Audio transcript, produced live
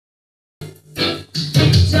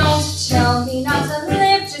tell me not to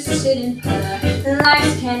live, just sit and putter.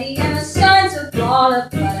 Life's candy and the sun's a ball of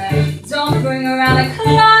butter. Don't bring around a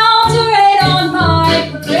clown to rain on my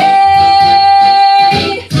parade.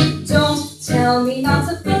 Don't tell me not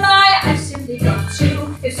to fly, I've simply got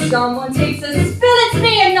to. If someone takes a spill, it's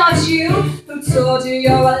me and not you. Who told you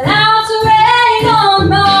you're allowed to rain on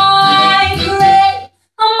my parade?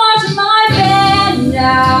 I'm marching my band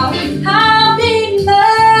now, I'll be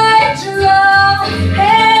metro.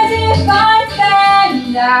 And if I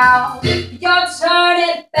fan now, you'll turn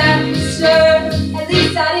it back, sir. At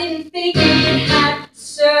least I didn't think it had,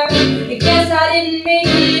 sir. I guess I didn't make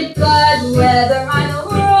it, but whether I know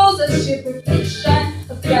rules of sheer perfection,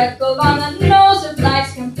 a freckle on the nose of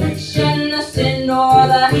life's complexion, the sin or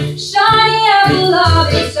the shiny apple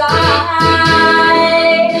of its eye.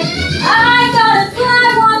 I gotta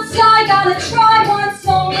fly once, I gotta try once,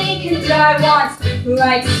 only can die once,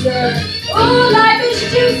 right, sir? Oh, life is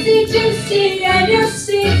juicy, juicy, and you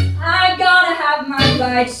see, I gotta have my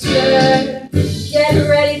bite, sir. Get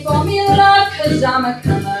ready for me, love, cause I'm a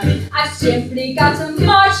comer. I've simply got to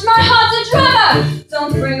march, my heart's a drummer.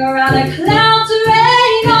 Don't bring around a cloud to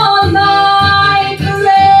rain on my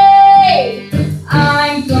parade.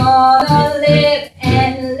 I'm gonna live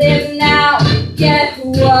and live now. Get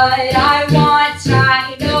what I want,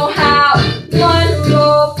 I know how. One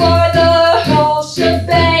roll for the whole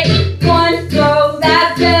shebang. One throw,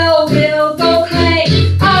 that bell will go clang.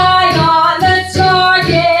 Eye on the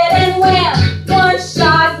target and wham. One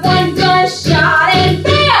shot, one gunshot, and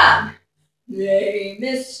bam! Hey,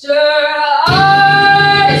 Mr.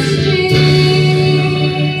 R.G.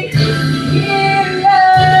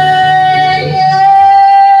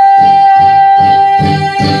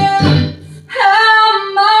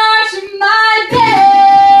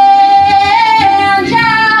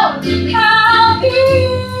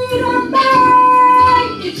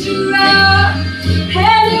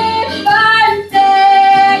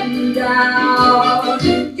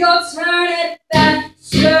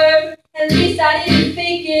 I didn't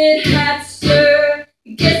think it had, sir.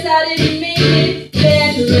 Guess I didn't